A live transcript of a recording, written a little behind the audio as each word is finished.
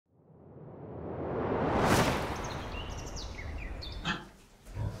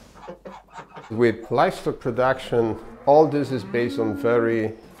With livestock production, all this is based on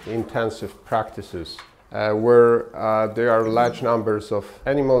very intensive practices where there are large numbers of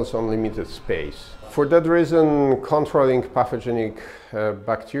animals on limited space. For that reason, controlling pathogenic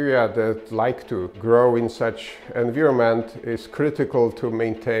bacteria that like to grow in such environment is critical to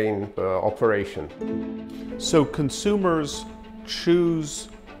maintain operation. So consumers choose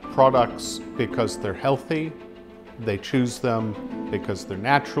products because they're healthy, they choose them because they're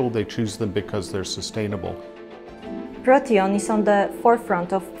natural, they choose them because they're sustainable. Proteon is on the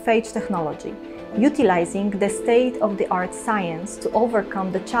forefront of phage technology, utilizing the state-of-the-art science to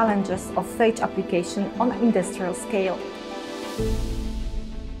overcome the challenges of phage application on an industrial scale.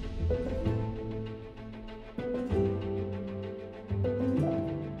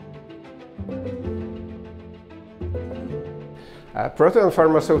 Proteon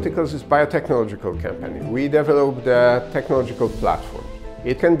Pharmaceuticals is a biotechnological company. We developed a technological platform.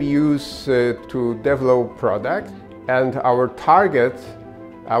 It can be used to develop products, and our target,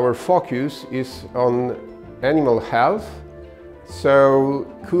 our focus is on animal health, so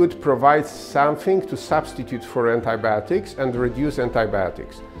could provide something to substitute for antibiotics and reduce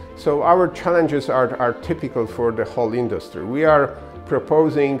antibiotics. So our challenges are typical for the whole industry. We are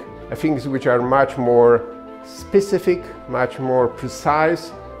proposing things which are much more specific, much more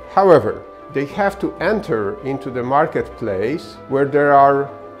precise. However, they have to enter into the marketplace where there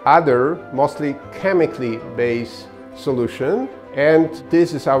are other, mostly chemically based solutions, and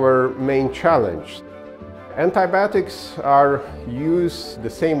this is our main challenge. Antibiotics are used the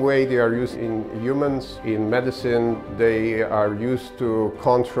same way they are used in humans. In medicine, they are used to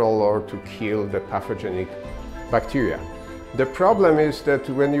control or to kill the pathogenic bacteria. The problem is that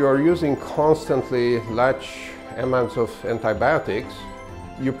when you are using constantly large amounts of antibiotics,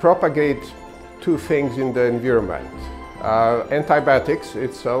 you propagate two things in the environment. Antibiotics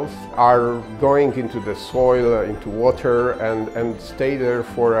itself are going into the soil, into water, and stay there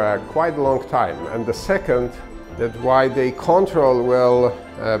for a quite long time. And the second, that why they control well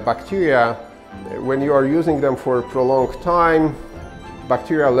bacteria, when you are using them for a prolonged time,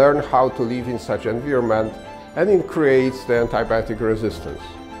 bacteria learn how to live in such environment, and it creates the antibiotic resistance.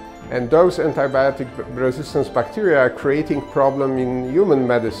 And those antibiotic resistance bacteria are creating problem in human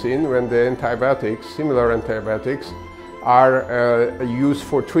medicine when the antibiotics, similar antibiotics, are used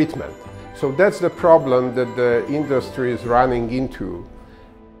for treatment. So that's the problem that the industry is running into.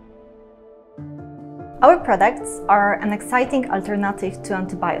 Our products are an exciting alternative to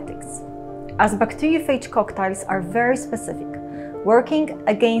antibiotics, as bacteriophage cocktails are very specific, working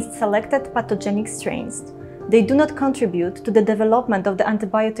against selected pathogenic strains. They do not contribute to the development of the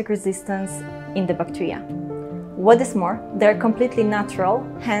antibiotic resistance in the bacteria. What is more, they are completely natural,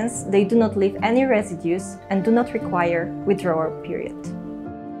 hence they do not leave any residues and do not require withdrawal period.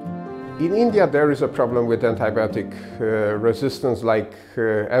 In India there is a problem with antibiotic resistance like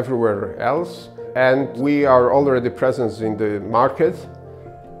everywhere else, and we are already present in the market.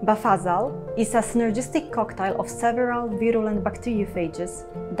 Bafazal is a synergistic cocktail of several virulent bacteriophages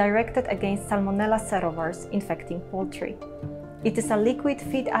directed against Salmonella serovars infecting poultry. It is a liquid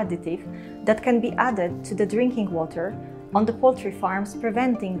feed additive that can be added to the drinking water on the poultry farms,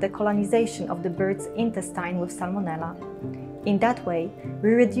 preventing the colonization of the bird's intestine with Salmonella. In that way, we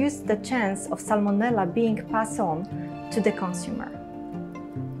reduce the chance of Salmonella being passed on to the consumer.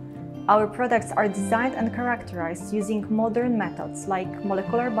 Our products are designed and characterized using modern methods like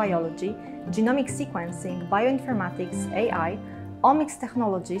molecular biology, genomic sequencing, bioinformatics, AI, omics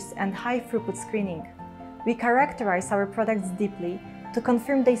technologies, and high-throughput screening. We characterize our products deeply to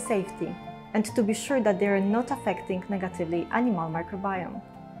confirm their safety and to be sure that they are not affecting negatively animal microbiome.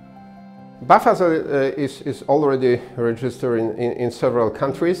 Bafazal is already registered in several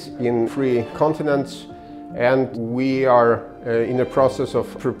countries, in 3 continents, and we are in the process of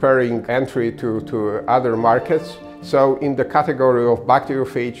preparing entry to other markets. So in the category of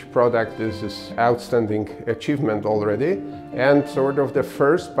bacteriophage product, this is outstanding achievement already, and sort of the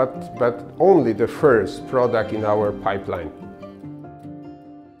first, but only the first product in our pipeline.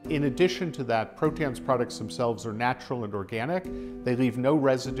 In addition to that, Proteon's products themselves are natural and organic. They leave no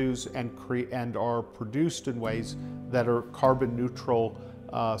residues and are produced in ways that are carbon neutral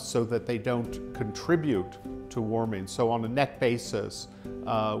so that they don't contribute to warming. So on a net basis,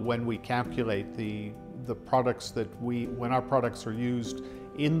 when we calculate the products when our products are used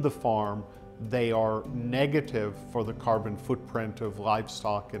in the farm, they are negative for the carbon footprint of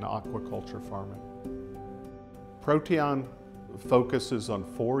livestock and aquaculture farming. Proteon focuses on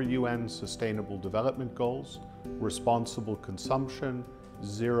 4 UN Sustainable Development Goals: responsible consumption,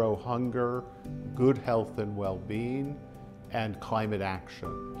 zero hunger, good health and well-being, and climate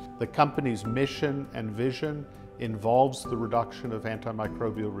action. The company's mission and vision involves the reduction of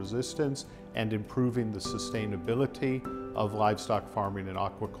antimicrobial resistance and improving the sustainability of livestock farming and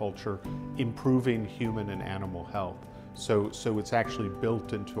aquaculture, improving human and animal health. So it's actually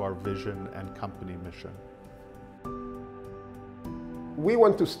built into our vision and company mission. We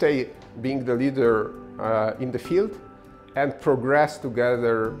want to stay being the leader in the field and progress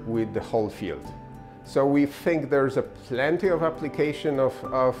together with the whole field. So we think there's plenty of application of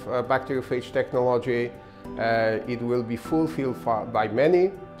bacteriophage technology. It will be fulfilled by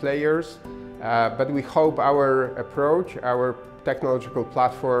many players, but we hope our approach, our technological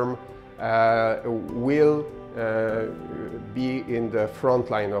platform will be in the front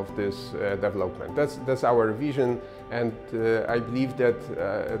line of this development. That's our vision, and I believe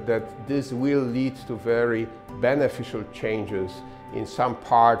that this will lead to very beneficial changes in some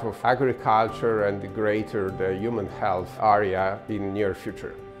part of agriculture and the human health area in the near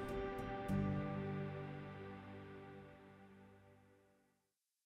future.